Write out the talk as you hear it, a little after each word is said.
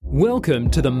Welcome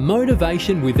to the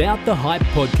Motivation Without the Hype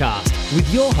podcast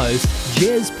with your host,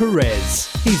 Jez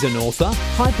Perez. He's an author,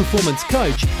 high-performance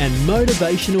coach, and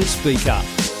motivational speaker.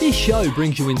 This show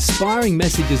brings you inspiring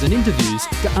messages and interviews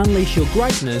to unleash your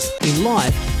greatness in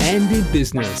life and in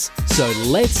business. So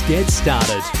let's get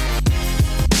started.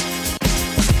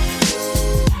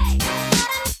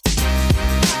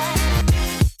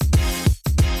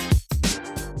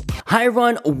 Hi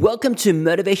everyone, welcome to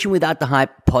Motivation Without the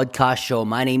Hype podcast show.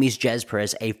 My name is Jez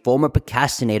Perez, a former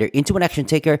procrastinator into an action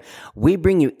taker. We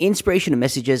bring you inspirational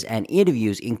messages and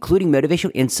interviews, including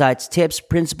motivational insights, tips,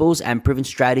 principles, and proven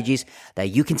strategies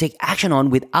that you can take action on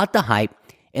without the hype,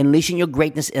 unleashing your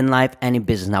greatness in life and in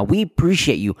business. Now, we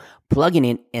appreciate you plugging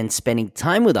in and spending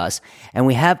time with us, and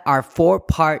we have our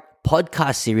 4-part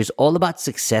podcast series all about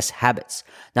success habits.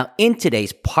 Now, in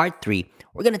today's part 3,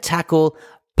 we're going to tackle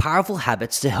powerful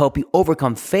habits to help you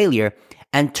overcome failure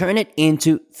and turn it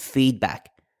into feedback.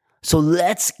 So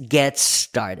let's get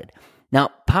started. Now,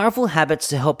 powerful habits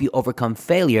to help you overcome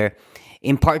failure.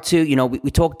 In part 2, we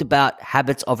talked about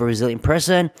habits of a resilient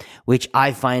person, which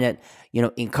I find it,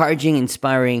 encouraging,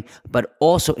 inspiring, but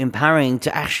also empowering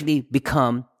to actually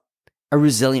become a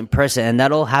resilient person. And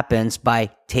that all happens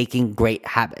by taking great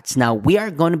habits. Now, we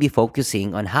are going to be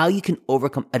focusing on how you can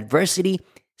overcome adversity,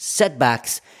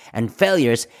 setbacks, and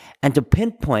failures, and to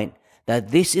pinpoint that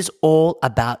this is all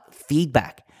about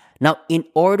feedback. Now, in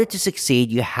order to succeed,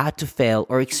 you had to fail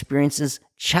or experience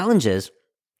challenges.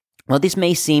 Well, this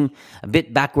may seem a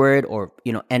bit backward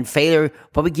and failure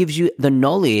probably gives you the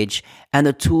knowledge and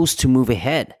the tools to move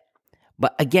ahead.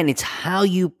 But again, it's how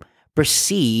you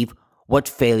perceive what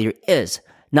failure is.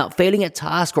 Now, failing a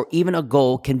task or even a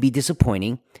goal can be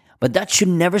disappointing, but that should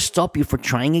never stop you from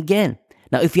trying again.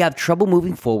 Now, if you have trouble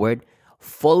moving forward,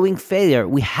 following failure,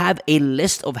 we have a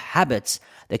list of habits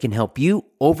that can help you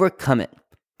overcome it.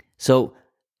 So,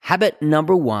 habit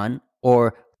number 1,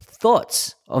 or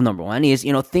thoughts of number 1 is,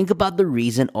 think about the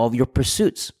reason of your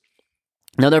pursuits.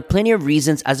 Now, there are plenty of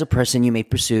reasons as a person you may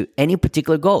pursue any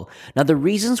particular goal. Now, the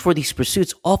reasons for these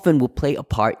pursuits often will play a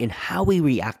part in how we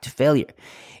react to failure.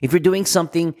 If you're doing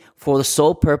something for the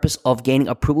sole purpose of gaining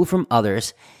approval from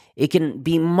others, it can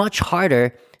be much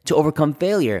harder to overcome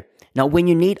failure. Now, when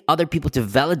you need other people to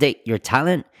validate your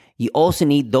talent, you also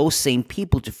need those same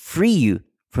people to free you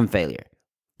from failure.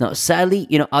 Now, sadly,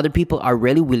 other people are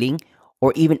rarely willing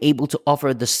or even able to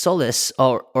offer the solace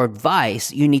or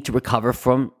advice you need to recover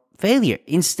from failure.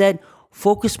 Instead,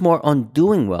 focus more on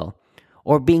doing well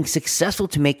or being successful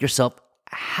to make yourself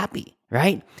happy,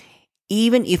 right?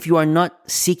 Even if you are not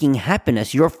seeking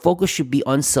happiness, your focus should be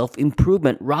on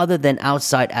self-improvement rather than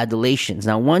outside adulations.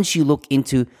 Now, once you look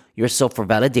into yourself for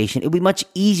validation, it'll be much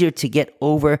easier to get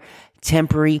over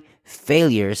temporary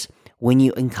failures when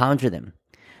you encounter them.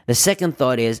 The second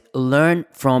thought is learn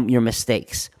from your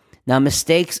mistakes. Now,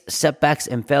 mistakes, setbacks,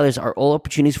 and failures are all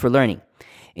opportunities for learning.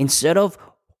 Instead of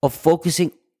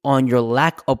focusing on your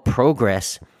lack of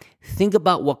progress, think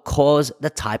about what caused the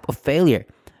type of failure.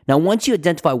 Now, once you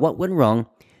identify what went wrong,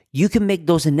 you can make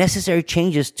those necessary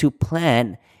changes to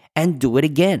plan and do it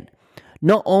again.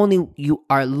 Not only you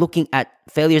are looking at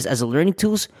failures as a learning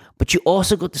tools, but you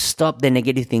also got to stop the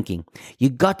negative thinking. You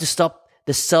got to stop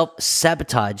the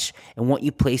self-sabotage and what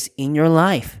you place in your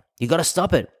life. You got to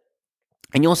stop it.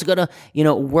 And you also got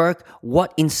to, work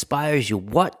what inspires you,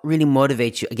 what really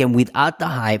motivates you. Again, without the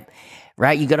hype,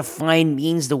 right? You got to find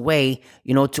the way,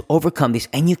 to overcome this.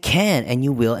 And you can, and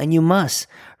you will, and you must,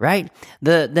 right?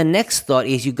 The next thought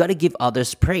is you got to give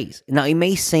others praise. Now, it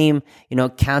may seem,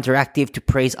 counteractive to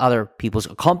praise other people's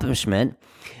accomplishment,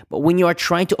 but when you are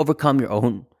trying to overcome your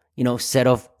own, set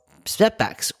of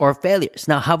setbacks or failures.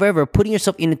 Now, however, putting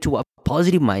yourself into a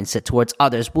positive mindset towards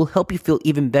others will help you feel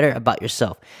even better about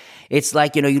yourself. It's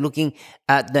like, you're looking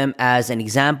at them as an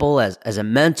example, as a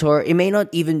mentor. It may not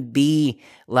even be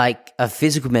like a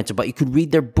physical mentor, but you could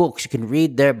read their books, you can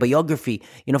read their biography,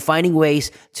 finding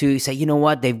ways to say,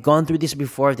 they've gone through this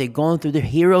before, they've gone through their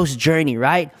hero's journey,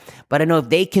 right? But I know if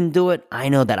they can do it, I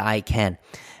know that I can,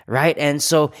 right? And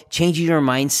so changing your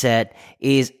mindset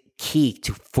is key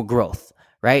for growth.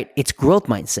 Right? It's growth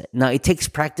mindset. Now, it takes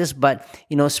practice, but,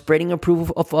 spreading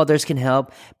approval of others can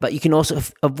help. But you can also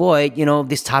avoid,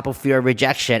 this type of fear of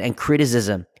rejection and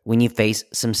criticism when you face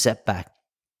some setback.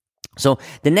 So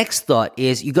the next thought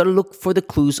is you got to look for the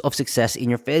clues of success in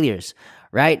your failures,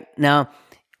 right? Now,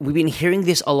 we've been hearing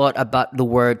this a lot about the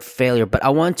word failure, but I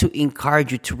want to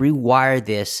encourage you to rewire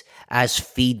this as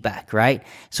feedback, right?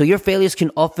 So your failures can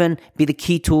often be the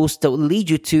key tools that will lead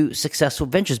you to successful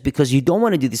ventures because you don't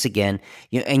want to do this again.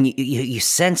 And you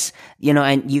sense,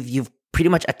 and you've pretty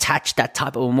much attach that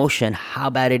type of emotion, how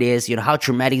bad it is, how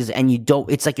traumatic it is, and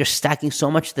it's like you're stacking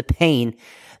so much of the pain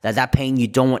that pain you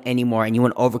don't want anymore, and you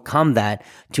want to overcome that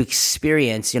to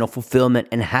experience, fulfillment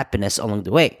and happiness along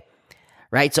the way,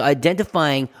 right? So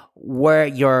identifying where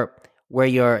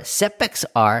your setbacks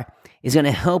are is going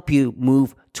to help you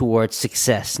move towards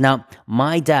success. Now,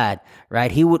 my dad,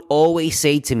 right, he would always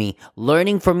say to me,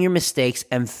 learning from your mistakes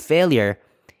and failure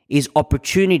is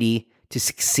opportunity to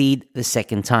succeed the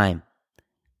second time.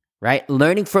 Right?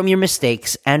 Learning from your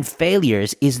mistakes and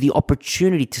failures is the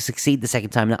opportunity to succeed the second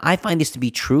time. Now, I find this to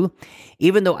be true,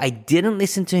 even though I didn't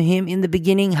listen to him in the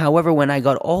beginning. However, when I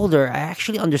got older, I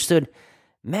actually understood,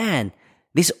 man,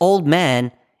 this old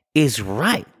man is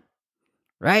right.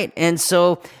 Right? And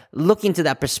so look into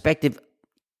that perspective.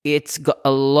 It's got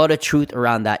a lot of truth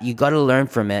around that. You got to learn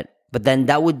from it. But then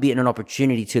that would be an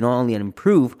opportunity to not only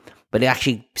improve, but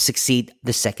actually succeed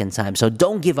the second time. So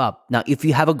don't give up. Now, if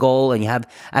you have a goal and you have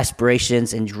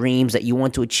aspirations and dreams that you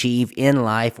want to achieve in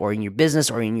life or in your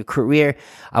business or in your career,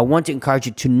 I want to encourage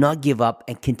you to not give up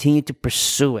and continue to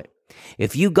pursue it.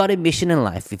 If you got a mission in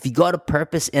life, if you got a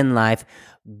purpose in life,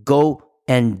 go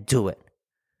and do it.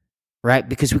 Right?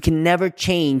 Because we can never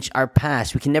change our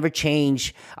past. We can never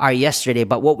change our yesterday.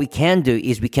 But what we can do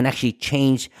is we can actually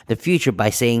change the future by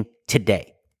saying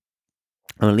today.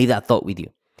 I'm going to leave that thought with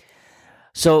you.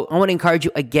 So I want to encourage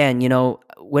you again,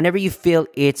 whenever you feel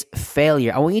it's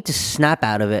failure, I want you to snap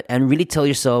out of it and really tell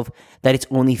yourself that it's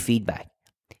only feedback.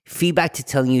 Feedback to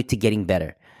telling you to getting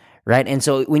better, right? And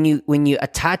so when you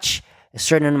attach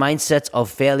certain mindsets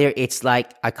of failure, it's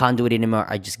like, I can't do it anymore,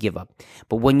 I just give up.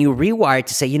 But when you rewire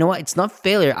to say, you know what, it's not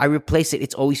failure, I replace it,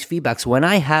 it's always feedback. So when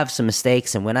I have some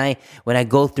mistakes and when I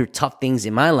go through tough things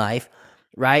in my life,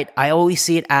 right, I always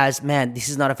see it as, man, this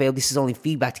is not a fail. This is only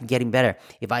feedback to getting better.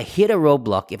 If I hit a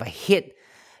roadblock, if I hit,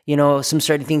 some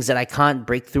certain things that I can't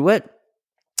break through it,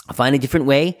 I find a different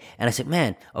way. And I said,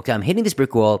 man, okay, I'm hitting this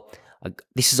brick wall.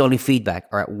 This is only feedback.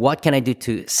 All right, what can I do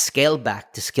to scale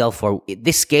back, to scale forward?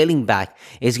 This scaling back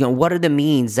is what are the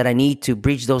means that I need to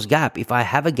bridge those gaps? If I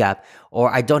have a gap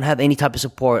or I don't have any type of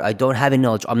support, I don't have any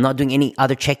knowledge, I'm not doing any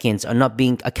other check-ins, I'm not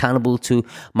being accountable to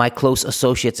my close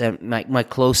associates and my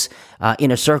close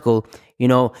inner circle,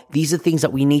 these are things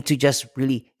that we need to just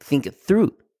really think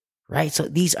through. Right? So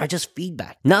these are just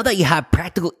feedback. Now that you have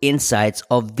practical insights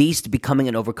of these to becoming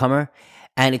an overcomer,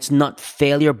 and it's not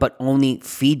failure, but only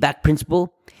feedback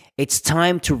principle, it's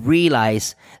time to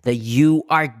realize that you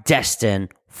are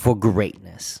destined for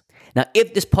greatness. Now,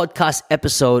 if this podcast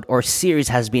episode or series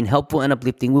has been helpful and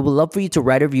uplifting, we would love for you to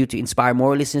write a review to inspire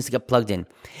more listeners to get plugged in.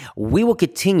 We will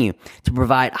continue to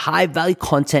provide high-value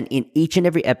content in each and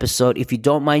every episode. If you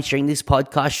don't mind sharing this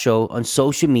podcast show on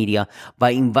social media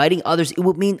by inviting others, it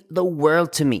would mean the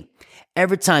world to me.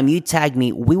 Every time you tag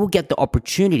me, we will get the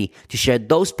opportunity to share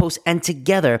those posts, and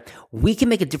together we can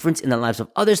make a difference in the lives of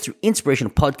others through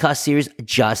inspirational podcast series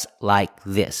just like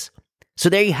this. So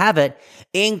there you have it.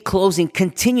 In closing,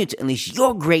 continue to unleash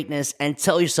your greatness and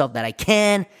tell yourself that I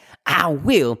can, I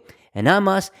will, and I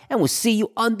must, and we'll see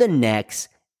you on the next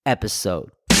episode.